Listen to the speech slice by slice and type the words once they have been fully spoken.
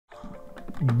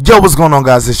Yo, what's going on,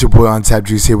 guys? It's your boy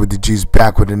UnTappedJuice here with the Juice,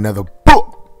 back with another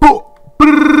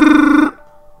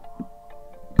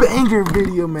banger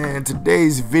video, man.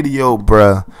 Today's video,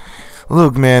 bruh.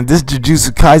 Look, man, this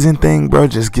JUJUTSU Kaisen thing, bro,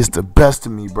 just gets the best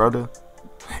of me, brother.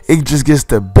 It just gets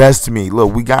the best of me.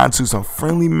 Look, we got into some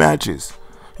friendly matches.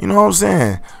 You know what I'm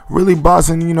saying? Really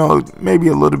boxing, you know, maybe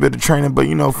a little bit of training, but,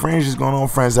 you know, friends just going on,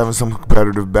 friends having some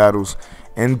competitive battles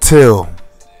until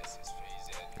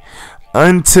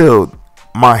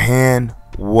my hand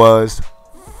was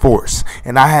forced.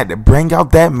 And I had to bring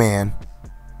out that man,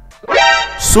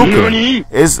 Sukuna.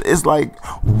 It's like,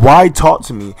 why talk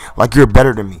to me like you're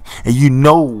better than me? And you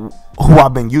know who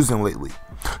I've been using lately.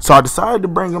 So I decided to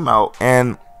bring him out,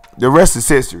 and the rest is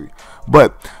history.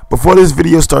 But before this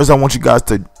video starts, I want you guys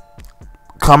to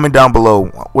comment down below.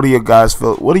 What do you guys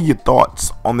feel? What are your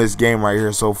thoughts on this game right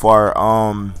here so far?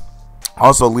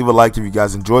 Also, leave a like if you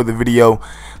guys enjoyed the video.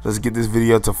 Let's get this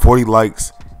video to 40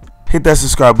 likes. Hit that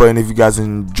subscribe button if you guys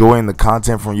enjoying the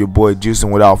content from your boy Juice.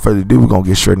 And without further ado, we're gonna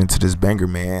get straight into this banger,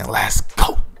 man. Let's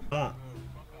go.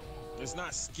 It's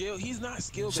not skill. He's not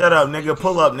skill. Shut up, nigga.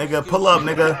 Pull up, nigga. Pull up,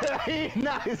 nigga. He's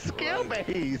not skill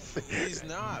based. He's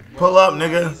not. Bro. Pull up,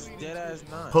 nigga. Dead ass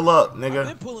not. Pull up,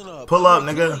 nigga. Pull up,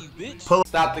 nigga. Pull.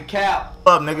 Stop the cap.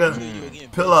 Pull up,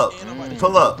 nigga. Pull up.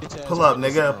 Pull up. Pull up,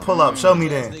 nigga. Pull up. Show me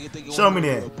then. Show me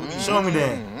then. Show me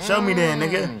then. Show me then,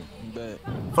 nigga.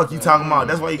 Fuck you talking about?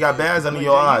 That's why you got bags under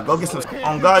your eye. Go get some.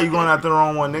 On God, you going after the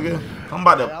wrong one, nigga. I'm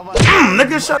about to.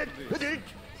 Nigga, shut.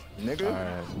 Nigga.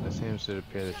 Alright, it seems to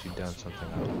appear that you done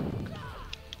something.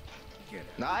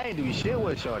 Nah, I ain't doing shit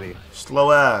with shorty.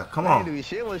 Slow ass. Come I ain't on. doing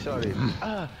shit with shorty. This is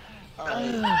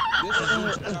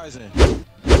JJK Cursed.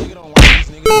 Nigga don't like this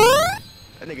nigga.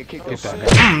 That nigga kicked us.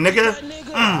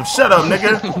 Nigga. Shut up,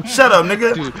 nigga. Shut up,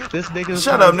 nigga. Dude, this nigga.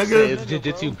 Shut up, nigga. It's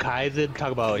JJK Kaisen.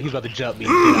 Talk about he's about to jump me.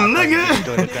 Nigga.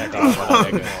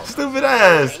 Stupid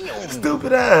ass.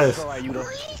 Stupid ass. It's alright, you though.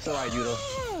 It's alright, you though.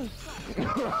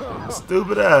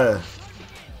 Stupid ass.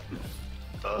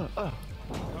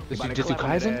 This JJK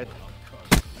Kaisen.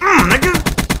 Nigga.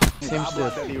 Seems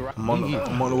to. I'm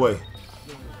on the way.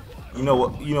 You know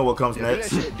what? You know what comes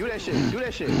next. Do that shit. Do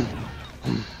that shit.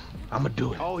 I'ma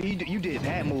do it. Oh, you did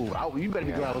that move. You better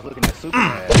be glad I was looking at super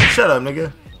ass. Shut up,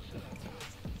 nigga.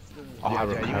 Oh, I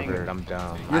recovered. I'm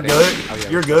down. You're good.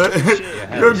 You're good.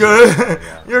 You're good.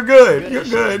 You're good. You're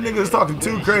good. Niggas talking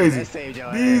too crazy.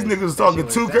 These niggas talking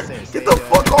too crazy. Get the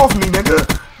fuck off me, nigga.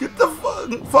 Get the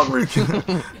fuck Rican.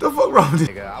 The fuck wrong with you?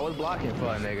 Nigga, I was blocking for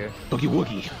a nigga. Boogie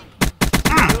woogie.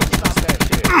 Stop that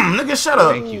shit. Nigga, shut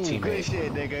up. Thank you, Good teammate.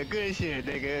 shit, nigga. Good shit,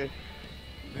 nigga.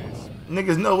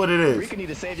 Niggas know what it is. Rican need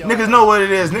to save your Niggas ass. know what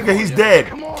it is. Nigga, he's dead.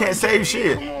 Come on, Can't save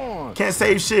shit. Come on. Can't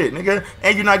save shit, nigga.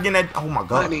 And you're not getting that. Oh my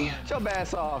god. Shut your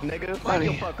ass off, nigga. Back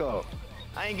your fuck up.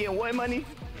 I ain't getting what money?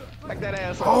 Back that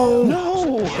ass off. Oh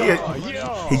No.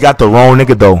 He got the wrong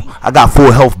nigga though. I got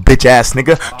full health, bitch ass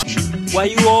nigga. Why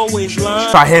you always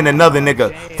lying? Try hitting another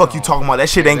nigga. Fuck you talking about? That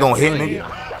shit ain't gonna hit, nigga.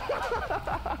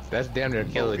 That's damn near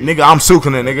killing. Nigga, I'm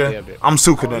Sukuna, nigga. I'm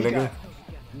Sukuna, nigga.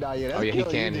 Nah, yeah, Oh yeah, he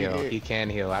that's can killing heal. you, He can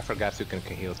heal. I forgot Sukuna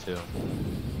can heal too.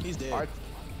 He's dead.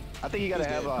 I think you gotta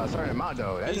have a certain amount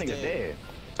though. That He's nigga's dead.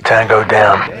 Tango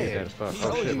down. He's dead as fuck.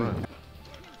 Oh shit, run.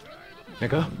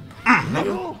 Nigga.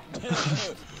 Nigga.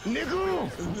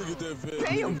 Nigga.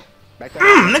 Damn. Back that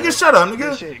Nigga, shut up, Good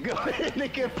nigga. shit. Go ahead,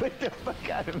 nigga. Put the fuck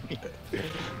out of me.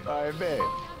 Alright, bet.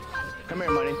 Come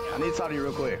here, money. I need to talk to you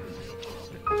real quick.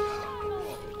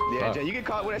 Yeah, Jay, you get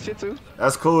caught with that shit too?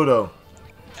 That's cool though.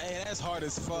 Hey, that's hard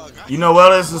as fuck. You know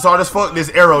what else is hard as fuck? This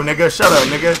arrow, nigga. Shut up,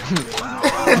 nigga.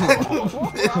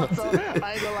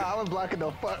 I ain't gonna lie, I was blocking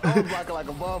the fuck. I was blocking like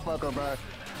a motherfucker, bro.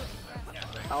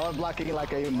 I was blocking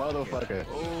like a motherfucker.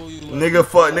 Oh, you Nigga,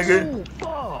 fuck, nigga.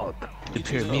 Fuck. You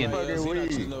pure me and nobody else. He not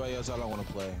choosing nobody else. I don't want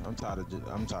to play. I'm tired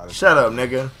of. Shut up,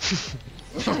 nigga.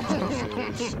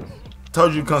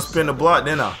 Told you to come spin the block,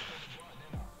 didn't I?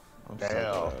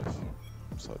 Damn.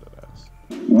 I'm so dead ass.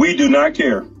 We do not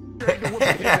care. He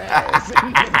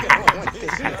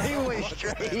went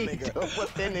straight to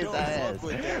within his ass.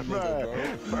 Bro,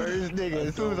 first nigga,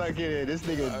 as soon as I get in, this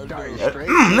nigga darted straight.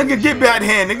 Nigga, get back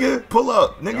hand, nigga. Pull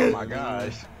up, Oh nigga. my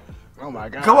gosh. Oh my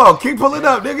gosh. Come on, keep pulling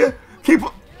up, nigga. Keep,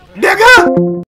 nigga.